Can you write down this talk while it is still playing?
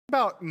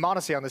About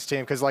m0nesy on this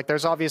team, because like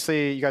there's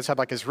obviously, you guys had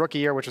like his rookie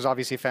year, which was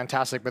obviously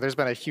fantastic, but there's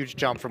been a huge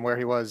jump from where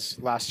he was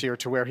last year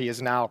to where he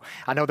is now.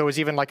 I know there was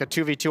even like a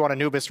 2v2 on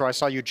Anubis where I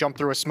saw you jump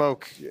through a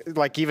smoke,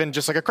 like even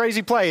just like a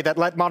crazy play that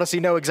let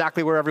m0nesy know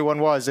exactly where everyone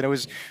was, and it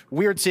was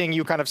weird seeing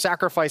you kind of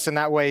sacrifice in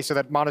that way so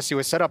that m0nesy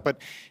was set up,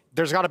 but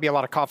there's got to be a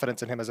lot of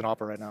confidence in him as an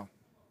opera right now.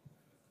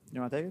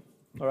 You want to take it?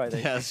 All right.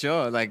 Yeah,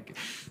 sure. Like,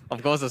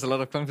 of course, there's a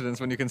lot of confidence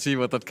when you can see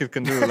what that kid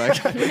can do.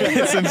 Like,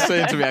 it's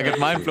insane to me. I get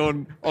mind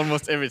blown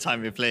almost every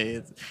time we play.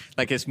 It's,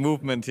 like his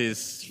movement,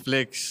 his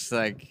flicks,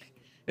 like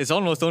it's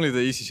almost only the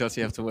easy shots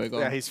you have to work on.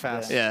 Yeah, he's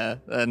fast. Yeah,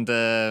 and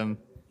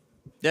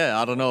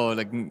yeah, I don't know.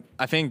 Like,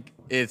 I think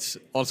it's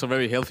also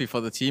very healthy for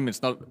the team.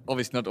 It's not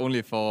obviously not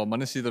only for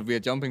m0nesy that we are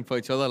jumping for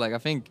each other. Like, I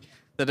think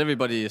that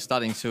everybody is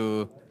starting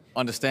to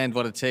understand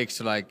what it takes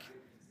to like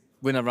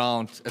win a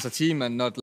round as a team and not